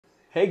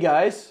Hey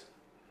guys,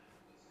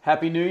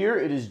 Happy New Year.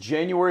 It is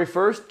January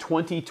 1st,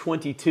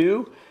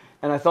 2022,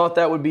 and I thought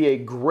that would be a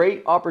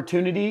great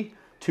opportunity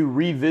to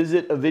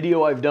revisit a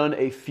video I've done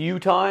a few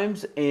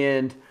times,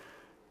 and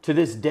to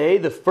this day,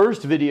 the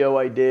first video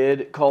I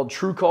did called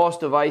True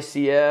Cost of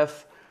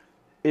ICF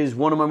is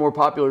one of my more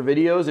popular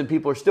videos, and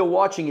people are still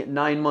watching it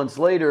 9 months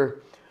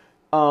later,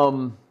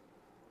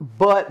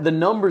 but the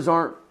numbers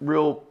aren't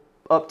real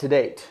up to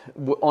date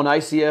on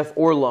ICF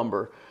or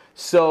lumber.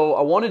 So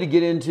I wanted to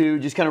get into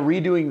just kind of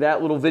redoing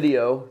that little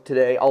video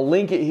today. I'll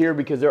link it here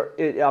because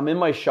I'm in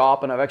my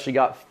shop and I've actually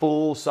got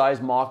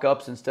full-size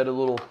mock-ups instead of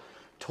little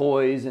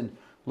toys and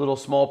little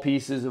small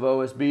pieces of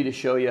OSB to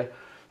show you.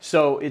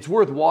 So it's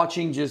worth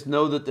watching. Just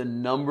know that the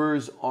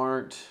numbers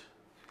aren't,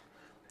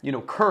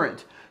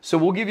 current. So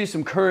we'll give you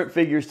some current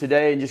figures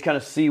today and just kind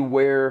of see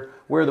where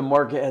the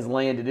market has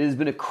landed. It has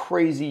been a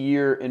crazy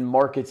year in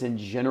markets in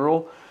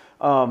general.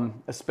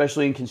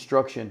 Especially in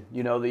construction.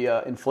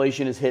 The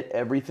inflation has hit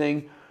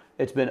everything.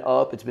 It's been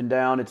up, it's been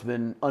down, it's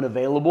been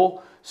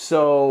unavailable.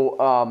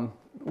 So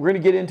we're going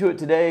to get into it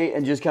today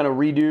and just kind of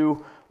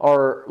redo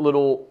our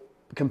little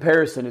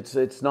comparison.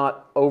 It's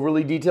not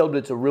overly detailed, but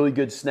it's a really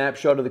good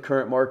snapshot of the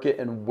current market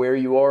and where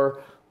you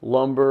are,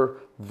 lumber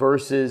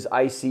versus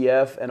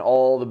ICF, and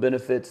all the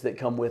benefits that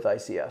come with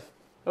ICF.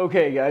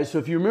 Okay guys, so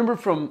if you remember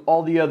from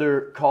all the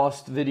other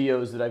cost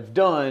videos that I've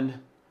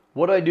done,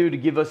 what I do to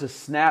give us a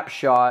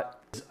snapshot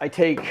is I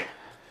take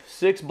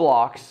 6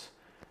 blocks,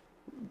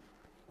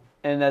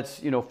 and that's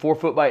 4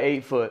 foot by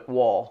 8 foot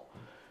wall,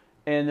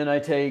 and then I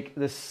take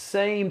the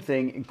same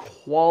thing in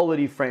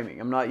quality framing.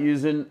 I'm not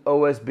using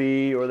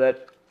OSB or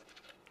that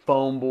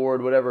foam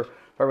board, whatever.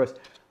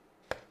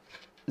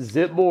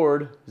 Zip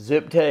board,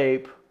 zip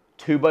tape,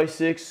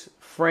 2x6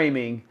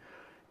 framing,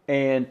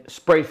 and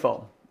spray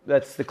foam.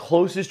 That's the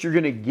closest you're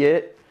going to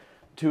get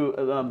to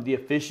the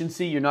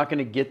efficiency. You're not going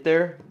to get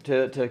there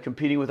to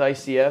competing with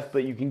ICF,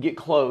 but you can get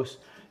close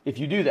if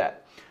you do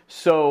that.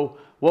 So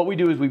what we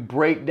do is we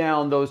break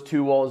down those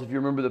 2 walls. If you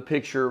remember the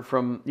picture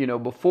from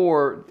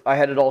before, I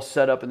had it all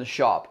set up in the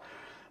shop.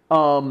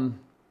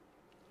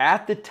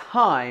 At the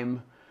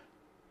time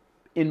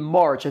in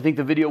March, I think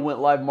the video went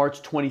live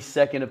March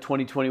 22nd of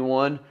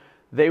 2021.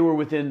 They were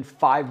within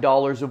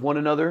 $5 of one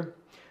another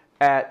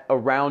at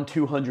around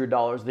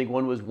 $200. I think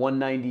one was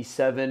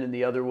 $197 and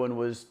the other one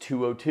was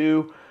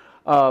 $202.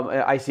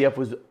 ICF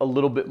was a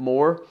little bit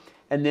more.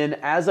 And then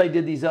as I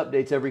did these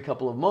updates every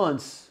couple of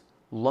months,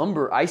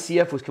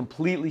 ICF was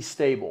completely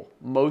stable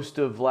most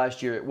of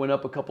last year. It went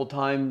up a couple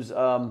times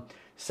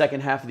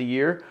second half of the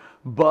year,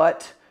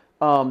 but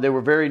there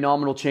were very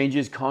nominal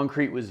changes.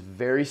 Concrete was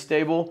very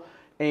stable,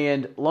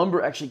 and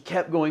lumber actually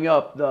kept going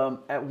up.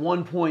 At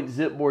one point,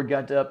 zip board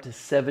got up to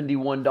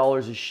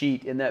 $71 a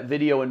sheet. In that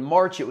video in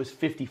March, it was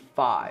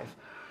 $55.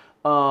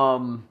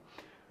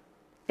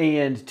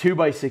 And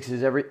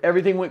 2x6s,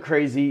 everything went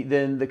crazy.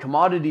 Then the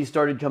commodities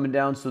started coming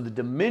down, so the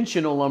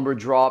dimensional lumber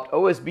dropped.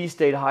 OSB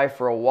stayed high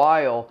for a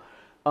while,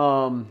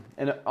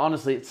 and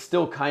honestly, it's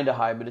still kind of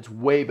high, but it's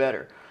way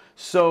better.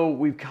 So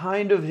we've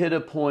kind of hit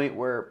a point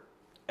where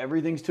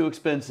everything's too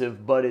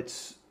expensive, but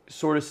it's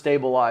sort of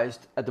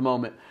stabilized at the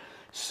moment.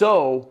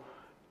 So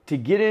to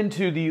get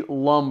into the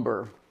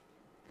lumber,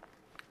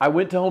 I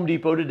went to Home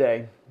Depot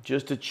today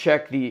just to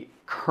check the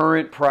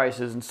current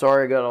prices. And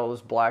sorry I got all this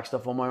black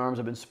stuff on my arms.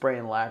 I've been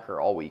spraying lacquer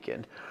all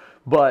weekend.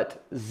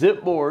 But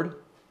zip board,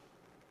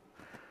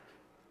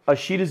 a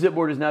sheet of zip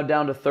board is now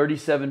down to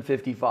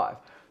 $37.55.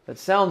 That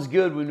sounds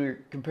good when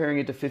we're comparing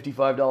it to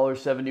 $55,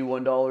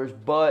 $71,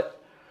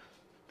 but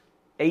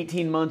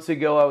 18 months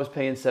ago I was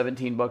paying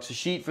 17 bucks a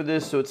sheet for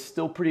this, so it's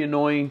still pretty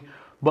annoying.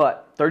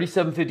 But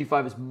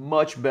 $37.55 is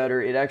much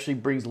better. It actually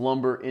brings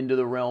lumber into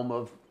the realm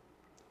of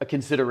a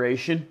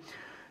consideration.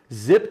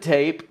 Zip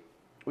tape,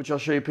 which I'll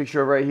show you a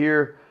picture of right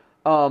here,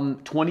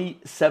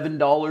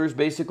 $27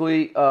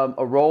 basically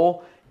a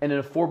roll. And in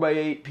a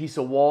 4x8 piece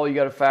of wall, you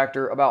got to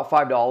factor about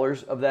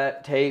 $5 of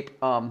that tape.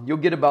 You'll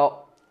get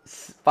about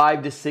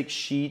 5 to 6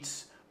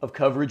 sheets of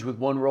coverage with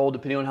one roll,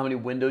 depending on how many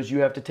windows you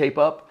have to tape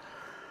up.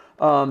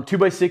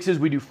 2x6s,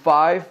 we do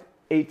 5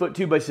 8-foot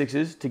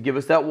 2x6s to give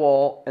us that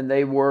wall, and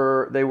today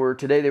they were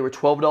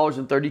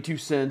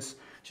 $12.32,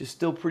 which is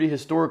still pretty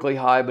historically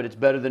high, but it's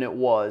better than it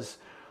was.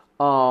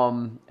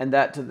 And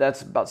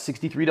that's about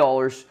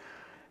 $63.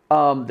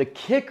 The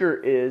kicker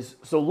is,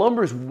 so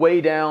lumber's way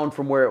down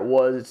from where it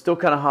was. It's still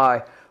kind of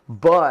high,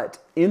 but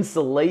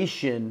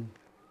insulation,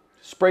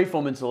 spray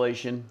foam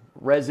insulation,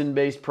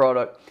 resin-based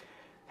product,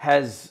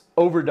 has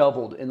over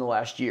doubled in the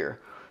last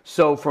year.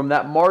 So from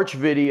that March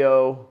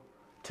video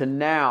to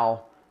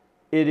now,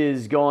 it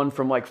is gone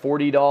from like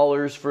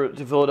 $40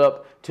 to fill it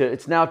up to,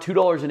 it's now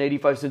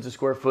 $2.85 a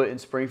square foot in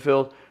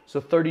Springfield.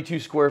 So 32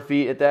 square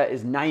feet at that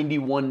is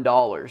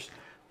 $91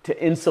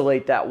 to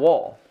insulate that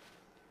wall.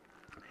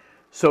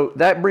 So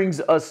that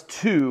brings us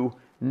to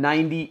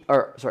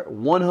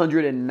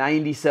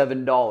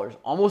 $197,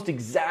 almost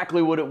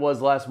exactly what it was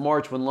last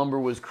March when lumber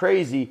was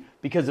crazy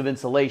because of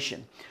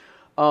insulation.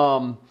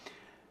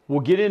 We'll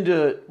get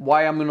into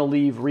why I'm going to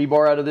leave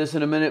rebar out of this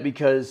in a minute,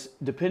 because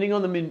depending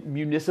on the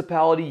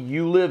municipality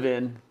you live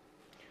in,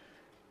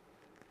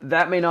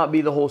 that may not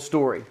be the whole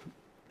story.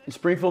 In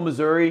Springfield,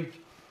 Missouri,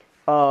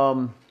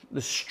 the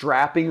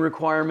strapping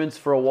requirements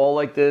for a wall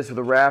like this, or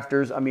the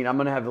rafters, I mean, I'm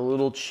going to have the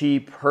little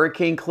cheap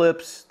hurricane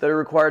clips that are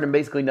required and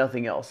basically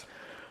nothing else.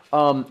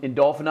 In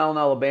Dauphin Island,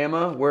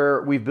 Alabama,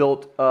 where we've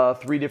built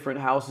 3 different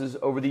houses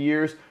over the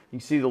years, you can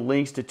see the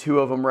links to 2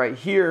 of them right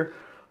here.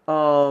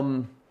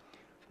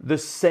 The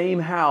same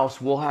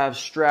house will have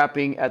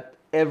strapping at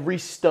every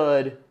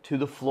stud to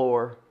the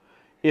floor.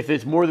 If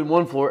it's more than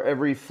one floor,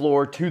 every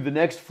floor to the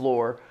next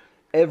floor,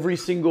 every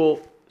single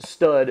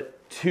stud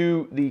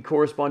to the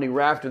corresponding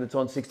rafter that's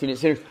on 16-inch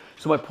standards.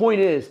 So my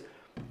point is,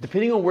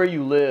 depending on where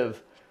you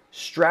live,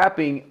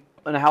 strapping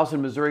in a house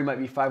in Missouri might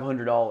be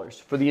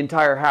 $500 for the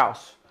entire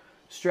house.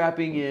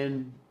 Strapping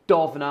in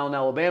Dauphin Island,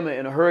 Alabama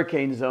in a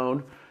hurricane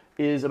zone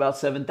is about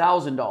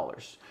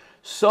 $7,000.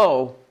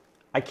 So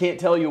I can't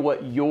tell you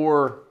what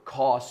your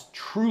cost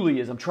truly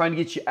is. I'm trying to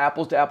get you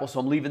apples to apples, so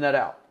I'm leaving that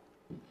out.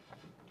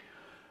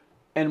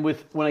 And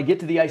when I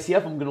get to the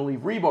ICF, I'm going to leave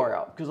rebar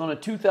out, because on a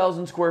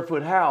 2,000 square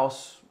foot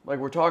house, like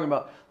we're talking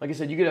about, like I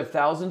said, you could have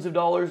thousands of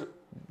dollars,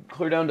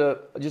 clear down to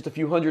just a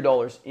few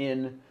 $100s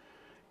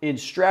in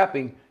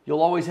strapping.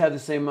 You'll always have the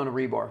same amount of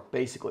rebar,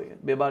 basically.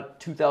 It'd be about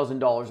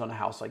 $2,000 on a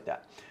house like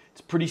that.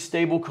 It's a pretty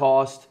stable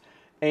cost.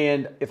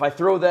 And if I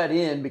throw that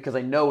in because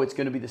I know it's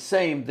going to be the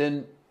same,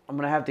 then I'm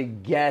going to have to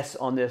guess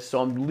on this.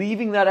 So I'm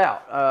leaving that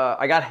out.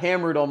 I got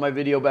hammered on my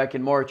video back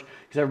in March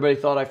because everybody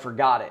thought I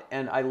forgot it.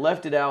 And I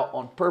left it out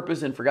on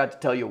purpose and forgot to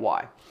tell you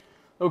why.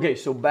 Okay,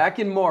 so back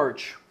in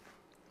March,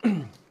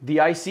 the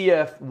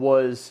ICF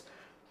was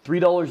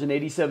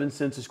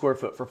 $3.87 a square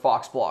foot for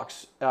Fox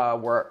blocks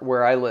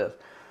where I live.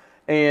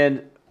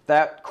 And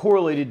that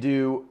correlated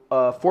to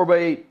a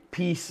 4x8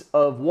 piece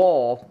of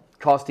wall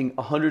costing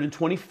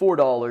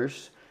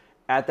 $124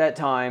 at that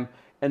time.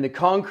 And the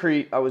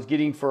concrete I was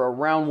getting for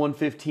around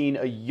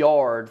 $115 a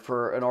yard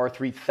for an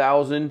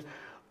R3000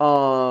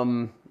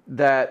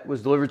 that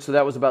was delivered. So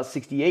that was about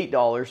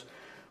 $68,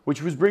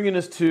 which was bringing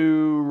us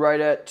to right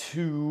at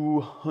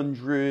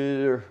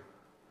 $200 or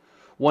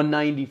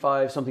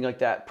 $195, something like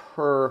that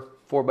per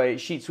 4x8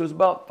 sheet. So it was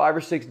about $5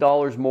 or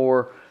 $6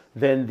 more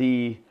than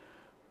the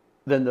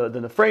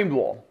framed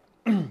wall.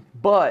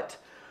 But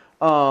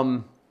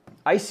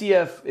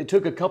ICF, it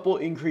took a couple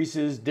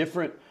increases,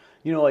 different,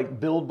 you know, like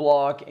Build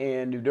Block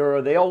and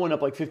Nudura, they all went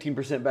up like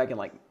 15% back in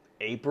like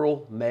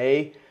April,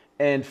 May.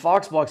 And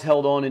Fox Blocks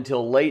held on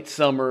until late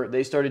summer.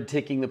 They started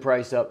ticking the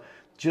price up.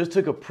 Just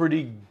took a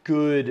pretty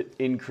good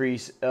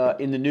increase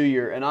in the new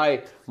year. And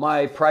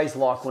my price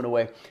lock went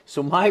away.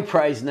 So my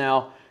price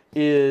now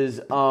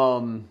is,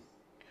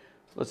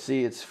 let's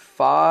see, it's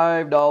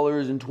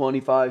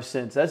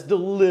 $5.25. That's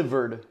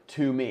delivered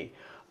to me.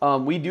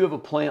 We do have a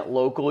plant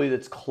locally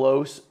that's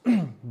close,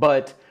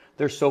 but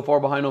they're so far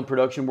behind on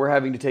production, we're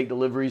having to take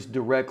deliveries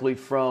directly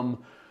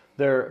from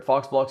their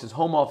Fox Blocks'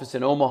 home office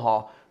in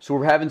Omaha. So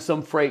we're having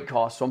some freight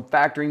costs. So I'm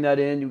factoring that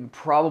in. You can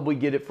probably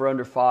get it for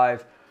under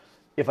 $5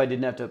 if I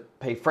didn't have to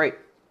pay freight.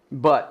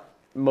 But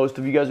most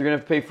of you guys are going to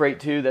have to pay freight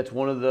too. That's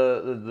one of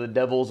the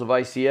devils of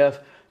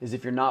ICF, is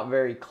if you're not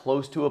very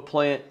close to a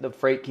plant, the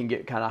freight can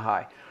get kind of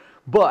high.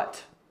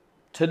 But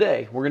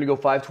today we're going to go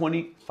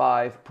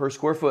 $525 per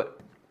square foot,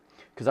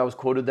 because I was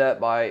quoted that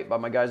by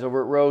my guys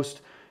over at Roast.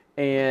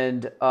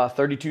 And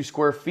 32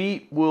 square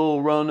feet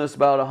will run us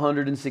about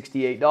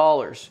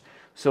 $168.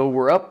 So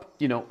we're up,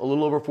 you know, a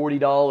little over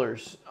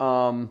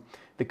 $40.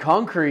 The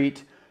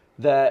concrete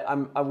that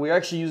we're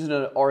actually using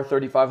an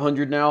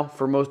R3500 now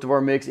for most of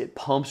our mix. It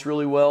pumps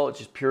really well. It's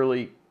just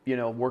purely, you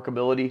know,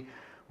 workability.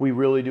 We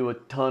really do a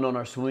ton on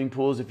our swimming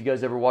pools. If you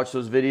guys ever watch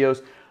those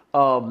videos,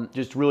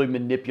 just really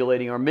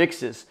manipulating our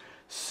mixes.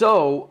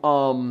 So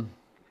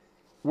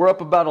we're up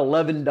about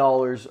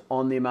 $11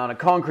 on the amount of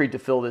concrete to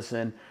fill this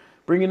in,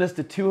 bringing us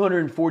to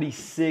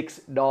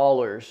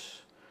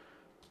 $246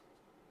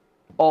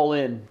 all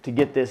in to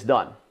get this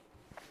done.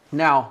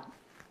 Now,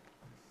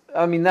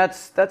 I mean,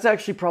 that's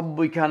actually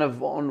probably kind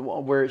of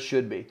on where it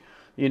should be.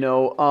 You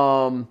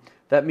know,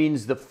 that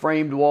means the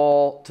framed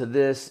wall to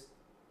this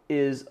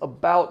is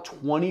about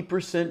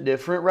 20%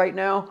 different right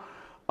now.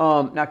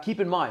 Now, keep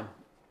in mind,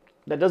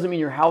 that doesn't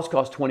mean your house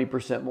costs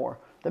 20% more.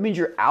 That means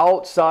your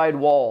outside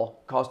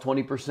wall costs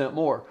 20%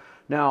 more.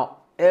 Now,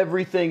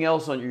 everything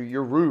else on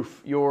your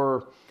roof,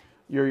 your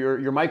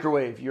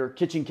microwave, your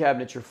kitchen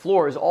cabinets, your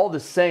floor is all the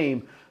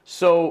same.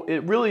 So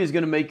it really is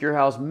going to make your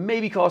house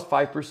maybe cost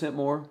 5%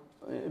 more,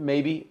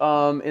 maybe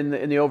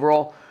in the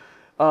overall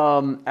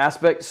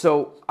aspect.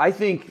 So I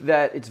think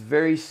that it's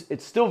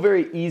still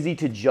very easy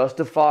to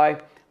justify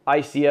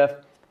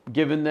ICF,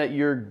 given that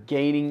you're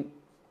gaining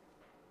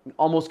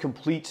almost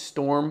complete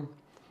storm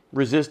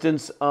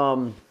resistance,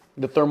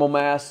 the thermal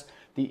mass,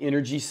 the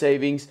energy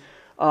savings.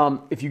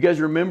 If you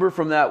guys remember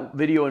from that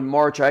video in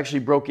March, I actually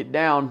broke it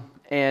down,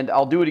 and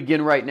I'll do it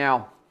again right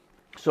now.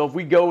 So if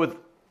we go with,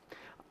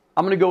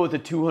 I'm going to go with a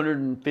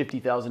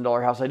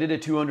 $250,000 house. I did a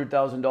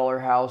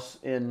 $200,000 house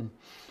in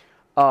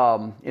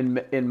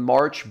in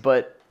March,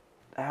 but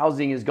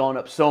housing has gone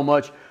up so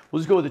much. We'll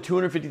just go with a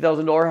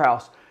 $250,000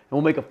 house, and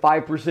we'll make a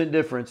 5%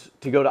 difference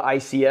to go to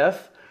ICF.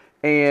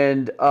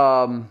 And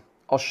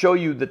I'll show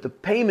you that the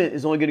payment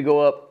is only going to go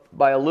up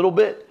by a little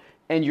bit,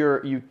 and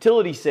your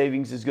utility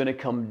savings is going to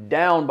come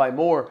down by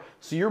more.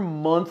 So your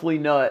monthly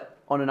nut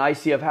on an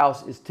ICF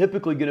house is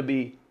typically going to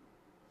be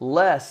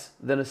less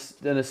than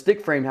a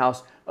stick frame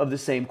house of the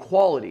same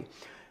quality.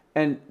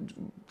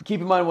 And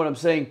keep in mind what I'm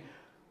saying.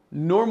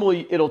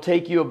 Normally, it'll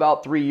take you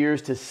about 3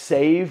 years to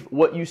save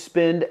what you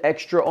spend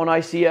extra on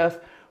ICF.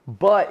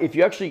 But if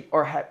you actually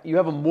you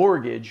have a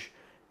mortgage,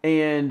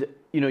 and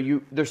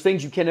there's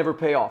things you can never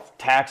pay off,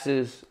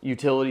 taxes,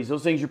 utilities,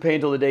 those things you're paying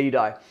until the day you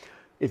die.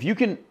 If you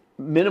can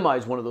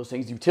minimize one of those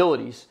things,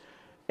 utilities,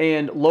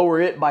 and lower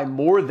it by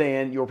more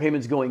than your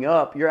payments going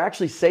up, you're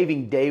actually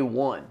saving day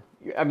one.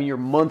 I mean, your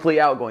monthly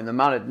outgoing, the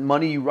amount of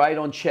money you write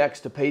on checks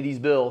to pay these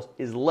bills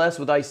is less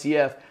with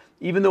ICF,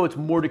 even though it's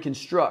more to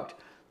construct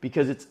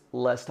because it's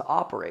less to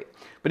operate.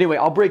 But anyway,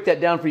 I'll break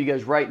that down for you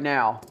guys right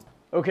now.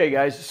 Okay,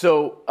 guys,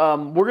 so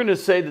we're going to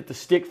say that the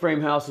stick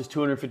frame house is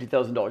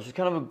 $250,000. It's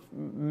kind of a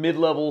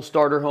mid-level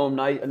starter home,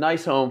 a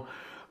nice home.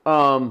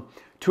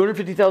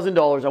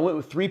 $250,000. I went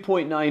with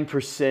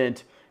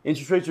 3.9%.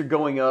 Interest rates are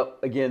going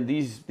up. Again,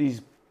 these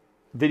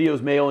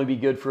videos may only be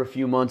good for a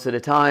few months at a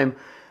time.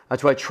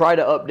 That's why I try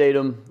to update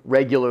them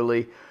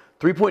regularly.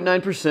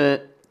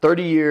 3.9%,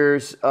 30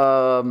 years.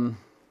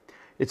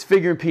 It's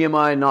figuring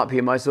PMI, not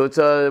PMI. So it's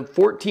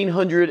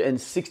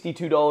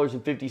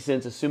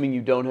 $1,462.50, assuming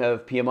you don't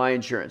have PMI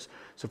insurance.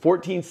 So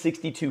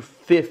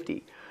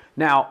 $1,462.50.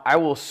 Now, I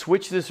will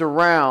switch this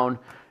around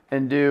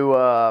and do,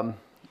 we're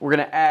going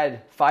to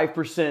add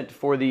 5%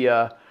 for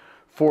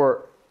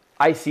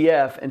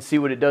ICF and see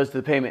what it does to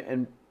the payment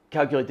and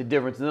calculate the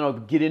difference. And then I'll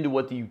get into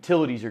what the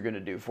utilities are going to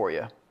do for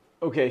you.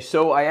 Okay,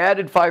 so I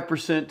added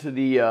 5% to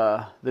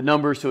the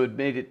number, so it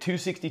made it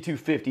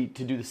 $262.50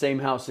 to do the same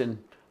house in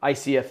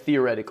ICF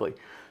theoretically.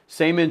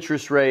 Same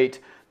interest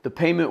rate. The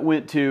payment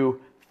went to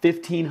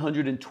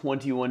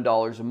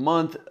 $1,521 a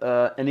month,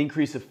 an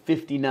increase of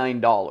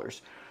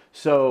 $59.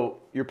 So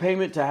your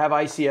payment to have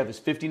ICF is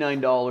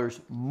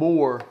 $59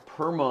 more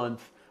per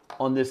month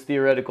on this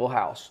theoretical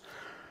house.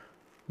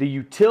 The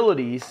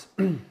utilities,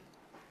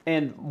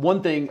 and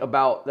one thing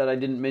about that I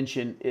didn't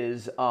mention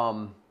is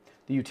the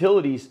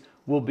utilities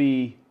will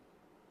be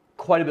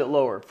quite a bit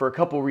lower for a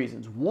couple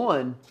reasons.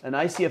 One, an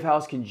ICF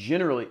house can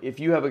generally, if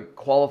you have a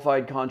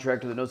qualified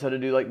contractor that knows how to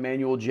do like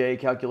manual J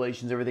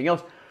calculations, everything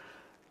else,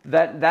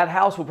 that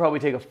house will probably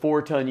take a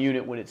 4-ton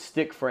unit when it's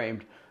stick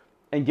framed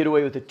and get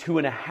away with a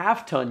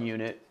 2.5-ton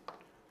unit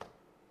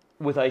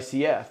with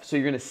ICF. So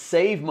you're going to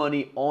save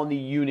money on the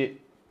unit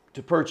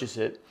to purchase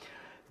it.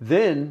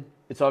 Then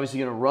it's obviously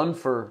going to run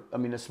for,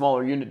 a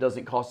smaller unit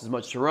doesn't cost as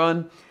much to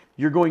run.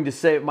 You're going to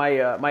save, my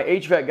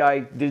HVAC guy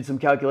did some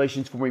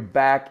calculations for me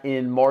back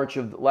in March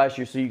of last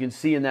year, so you can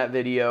see in that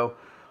video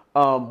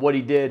what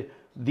he did.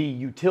 The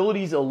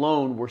utilities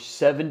alone were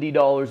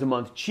 $70 a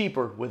month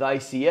cheaper with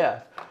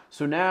ICF.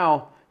 So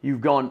now your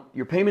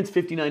payment's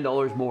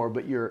 $59 more,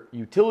 but your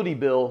utility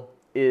bill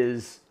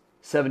is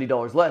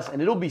 $70 less,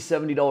 and it'll be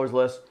 $70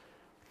 less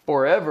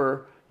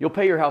forever. You'll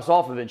pay your house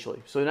off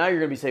eventually. So now you're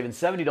going to be saving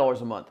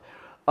 $70 a month.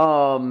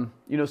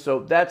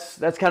 So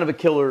that's kind of a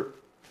killer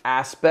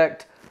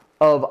aspect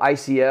of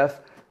ICF,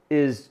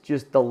 is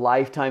just the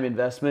lifetime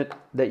investment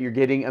that you're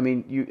getting.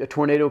 A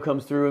tornado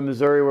comes through in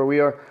Missouri where we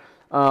are,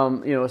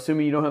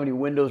 assuming you don't have any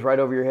windows right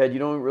over your head, you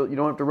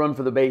don't have to run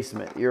for the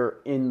basement. You're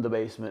in the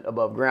basement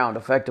above ground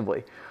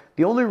effectively.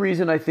 The only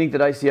reason I think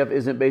that ICF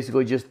isn't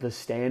basically just the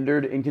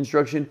standard in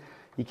construction,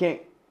 you can't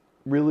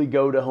really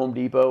go to Home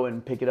Depot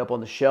and pick it up on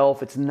the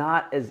shelf. It's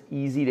not as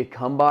easy to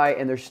come by,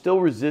 and there's still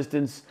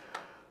resistance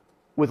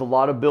with a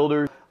lot of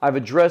builders. I've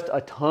addressed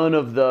a ton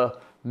of the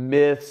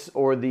myths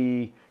or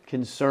the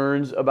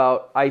concerns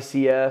about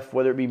ICF,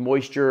 whether it be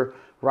moisture,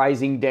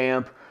 rising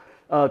damp,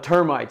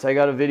 termites. I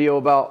got a video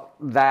about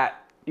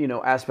that,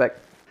 aspect.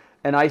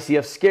 And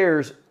ICF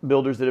scares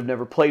builders that have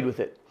never played with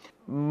it.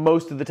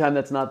 Most of the time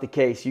that's not the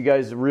case. You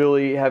guys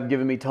really have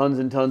given me tons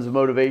and tons of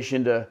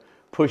motivation to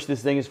push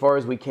this thing as far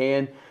as we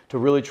can, to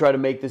really try to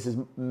make this as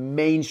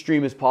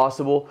mainstream as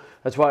possible.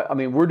 That's why,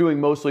 we're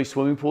doing mostly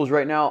swimming pools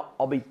right now.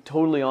 I'll be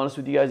totally honest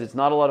with you guys. It's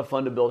not a lot of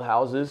fun to build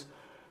houses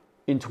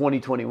in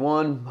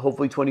 2021.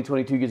 Hopefully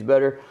 2022 gets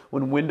better.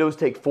 When windows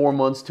take 4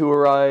 months to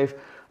arrive,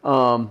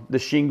 the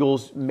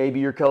shingles, maybe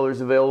your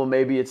color's available,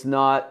 maybe it's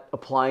not,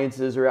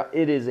 appliances are out.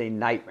 It is a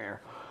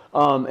nightmare.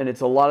 And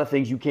it's a lot of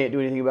things you can't do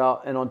anything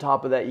about. And on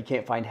top of that, you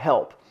can't find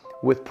help.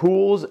 With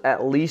pools,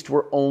 at least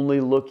we're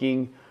only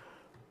looking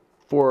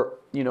for,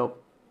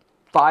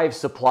 5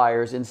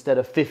 suppliers instead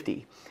of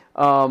 50.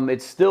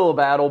 It's still a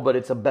battle, but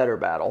it's a better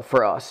battle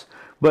for us.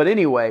 But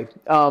anyway,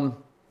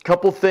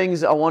 couple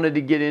things I wanted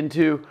to get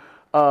into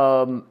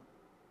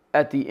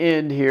at the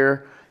end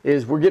here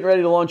is we're getting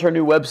ready to launch our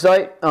new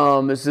website.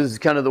 This is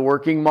kind of the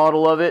working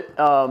model of it.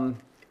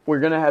 We're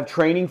going to have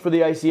training for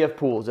the ICF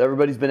pools.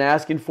 Everybody's been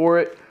asking for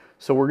it.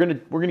 So we're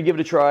gonna give it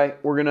a try.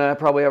 We're gonna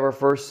probably have our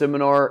first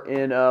seminar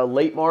in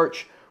late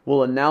March.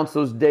 We'll announce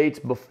those dates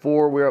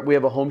before we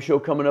have a home show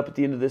coming up at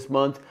the end of this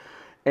month,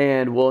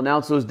 and we'll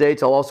announce those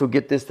dates. I'll also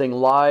get this thing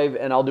live,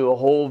 and I'll do a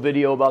whole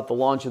video about the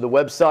launch of the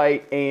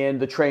website and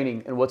the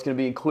training and what's going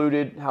to be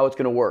included, how it's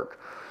going to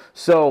work.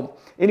 So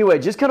anyway,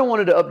 just kind of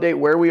wanted to update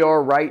where we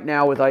are right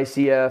now with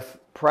ICF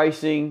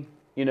pricing,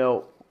 and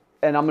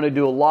I'm going to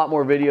do a lot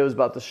more videos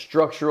about the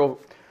structural,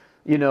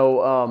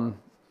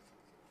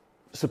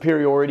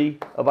 superiority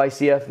of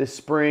ICF this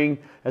spring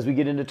as we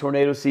get into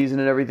tornado season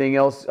and everything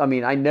else. I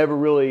mean, I never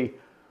really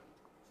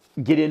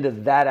get into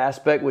that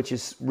aspect, which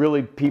is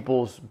really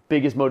people's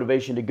biggest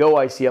motivation to go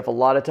ICF a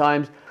lot of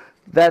times.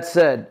 That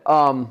said,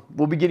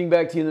 we'll be getting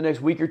back to you in the next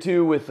week or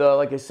two with,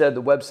 like I said,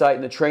 the website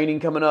and the training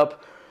coming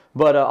up.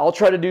 But I'll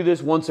try to do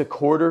this once a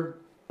quarter,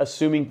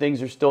 assuming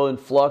things are still in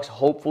flux.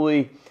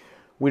 Hopefully,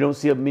 we don't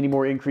see many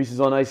more increases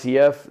on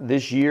ICF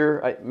this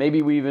year.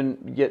 Maybe we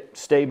even get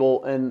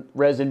stable and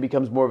resin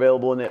becomes more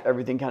available and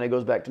everything kind of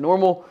goes back to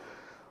normal.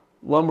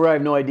 Lumber, I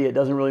have no idea. It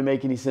doesn't really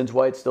make any sense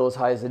why it's still as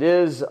high as it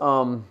is.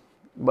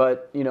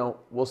 But,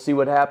 we'll see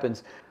what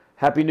happens.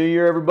 Happy New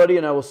Year, everybody,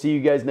 and I will see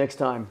you guys next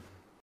time.